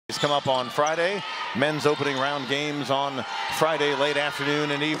Come up on Friday. Men's opening round games on Friday late afternoon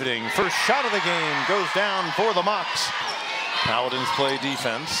and evening. First shot of the game goes down for the Mocs. Paladins play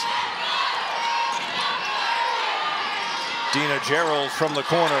defense. Dina Gerald from the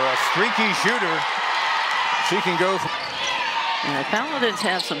corner, a streaky shooter. She can go. And the Paladins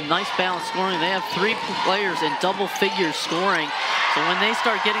have some nice balanced scoring. They have 3 players in double figures scoring. So when they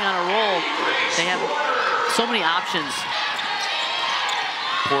start getting on a roll, they have so many options.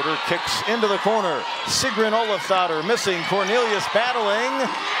 Porter kicks into the corner. Sigrun Olafsdottir missing. Cornelius battling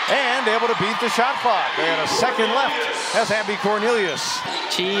and able to beat the shot clock. They had a second left as Abby Cornelius.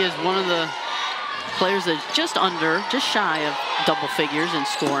 She is one of the players that just shy of double figures in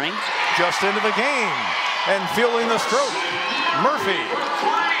scoring. Just into the game and feeling the stroke. Murphy.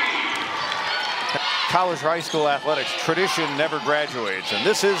 College high school athletics tradition never graduates, and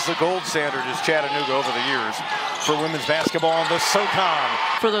this is the gold standard as Chattanooga over the years for women's basketball on the SoCon.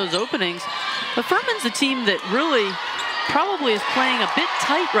 For those openings, but Furman's a team that really probably is playing a bit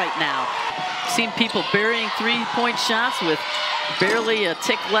tight right now. Seen people burying 3-point shots with barely a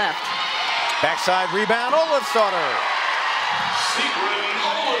tick left. Backside rebound, Olafsdottir.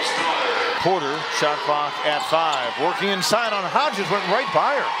 Porter, shot clock at 5. Working inside on Hodges, went right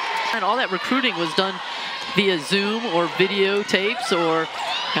by her. And all that recruiting was done via Zoom or videotapes or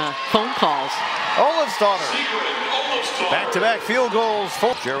phone calls. Olafsdottir. Back-to-back field goals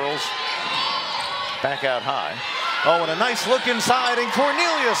for Gerald's. Back out high. Oh, and a nice look inside, and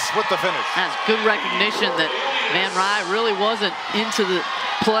Cornelius with the finish. That's good recognition that Van Rye really wasn't into the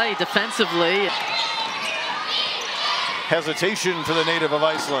play defensively. Hesitation for the native of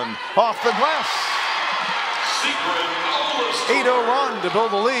Iceland. Off the glass. 8-0 run to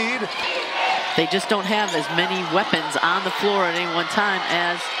build the lead. They just don't have as many weapons on the floor at any one time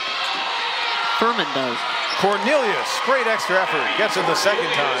as Furman does. Cornelius, great extra effort, gets it the second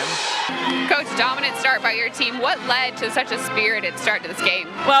time. Coach, dominant start by your team. What led to such a spirited start to this game?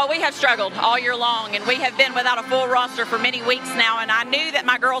 Well, we have struggled all year long, and we have been without a full roster for many weeks now, and I knew that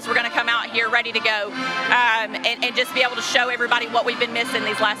my girls were going to come out here ready to go and just be able to show everybody what we've been missing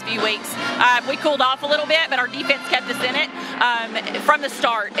these last few weeks. We cooled off a little bit, but our defense kept us in it from the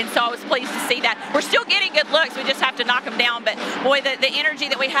start, and so I was pleased to see that. We're still getting good looks. We just have to knock them down, but boy, the energy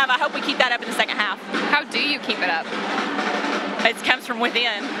that we have, I hope we keep that up in the second half. How do you keep it up? It comes from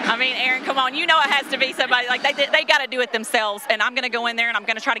within. I mean, Aaron, come on, you know it has to be somebody, like they got to do it themselves, and I'm going to go in there and I'm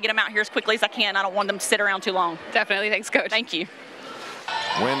going to try to get them out here as quickly as I can. I don't want them to sit around too long. Definitely. Thanks, Coach. Thank you.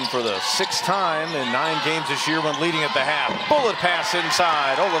 Win for the 6th time in 9 games this year when leading at the half. Bullet pass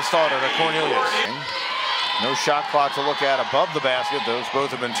inside. Olafsdottir to Cornelius. No shot clock to look at above the basket. Those both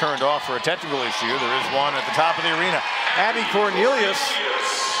have been turned off for a technical issue. There is one at the top of the arena. Abby Cornelius.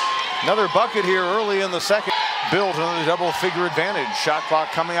 Another bucket here early in the second. Built another double-figure advantage. Shot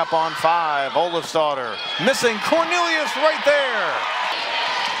clock coming up on 5. Olafsdottir missing. Cornelius right there.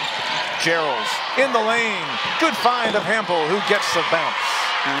 Gerald's in the lane. Good find of Hampel, who gets the bounce.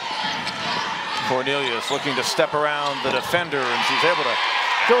 Cornelius looking to step around the defender, and she's able to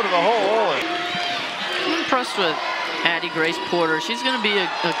go to the hole. I'm impressed with Addie Grace Porter. She's going to be a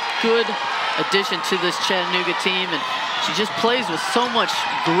good addition to this Chattanooga team, and she just plays with so much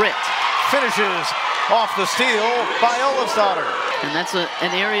grit. Finishes off the steal by Olafsdottir. And that's an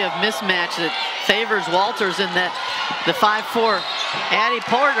area of mismatch that favors Walters in that the 5'4" Addie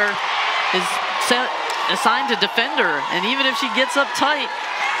Porter is assigned to defender. And even if she gets up tight,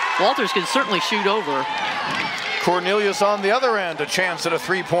 Walters can certainly shoot over. Cornelius on the other end, a chance at a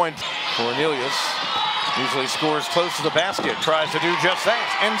 3-point. Cornelius usually scores close to the basket, tries to do just that,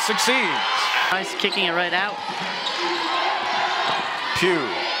 and succeeds. Nice kicking it right out. Pugh,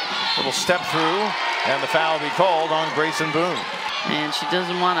 little step through, and the foul will be called on Grayson Boone. And she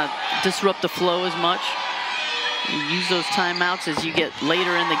doesn't want to disrupt the flow as much. You use those timeouts as you get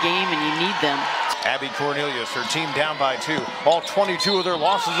later in the game and you need them. Abby Cornelius, her team down by 2. All 22 of their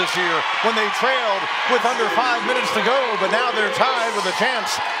losses this year when they trailed with under 5 minutes to go, but now they're tied with a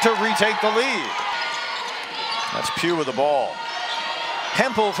chance to retake the lead. That's Pugh with the ball.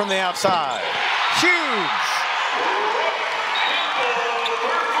 Hempel from the outside. Huge!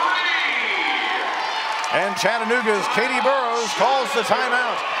 And Chattanooga's Katie Burrows calls the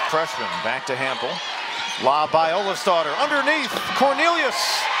timeout. Freshman back to Hampel. Lob by Olafsdottir. Underneath, Cornelius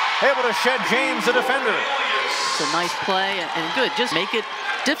able to shed James, the defender. It's a nice play and good. Just make it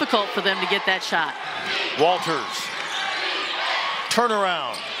difficult for them to get that shot. Walters.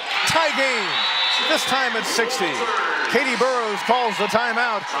 Turnaround. Tie game. This time it's 60. Katie Burrows calls the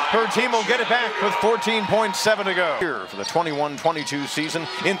timeout. Her team will get it back with 14.7 to go. Here for the 21-22 season,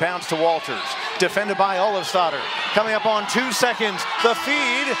 inbounds to Walters. Defended by Olafsdotter. Coming up on 2 seconds. The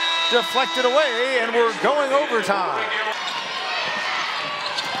feed deflected away, and we're going overtime.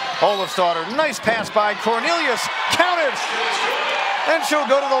 Olafsdotter, nice pass by Cornelius. Counted! And she'll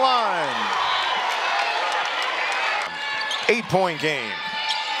go to the line. 8-point game.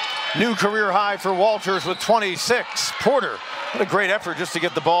 New career high for Walters with 26. Porter, what a great effort just to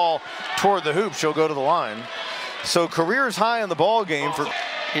get the ball toward the hoop. She'll go to the line. So careers high in the ball game for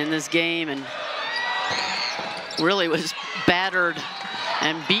in this game, and really was battered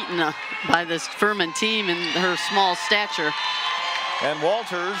and beaten by this Furman team in her small stature. And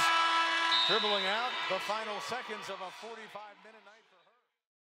Walters dribbling out the final seconds of a 45-minute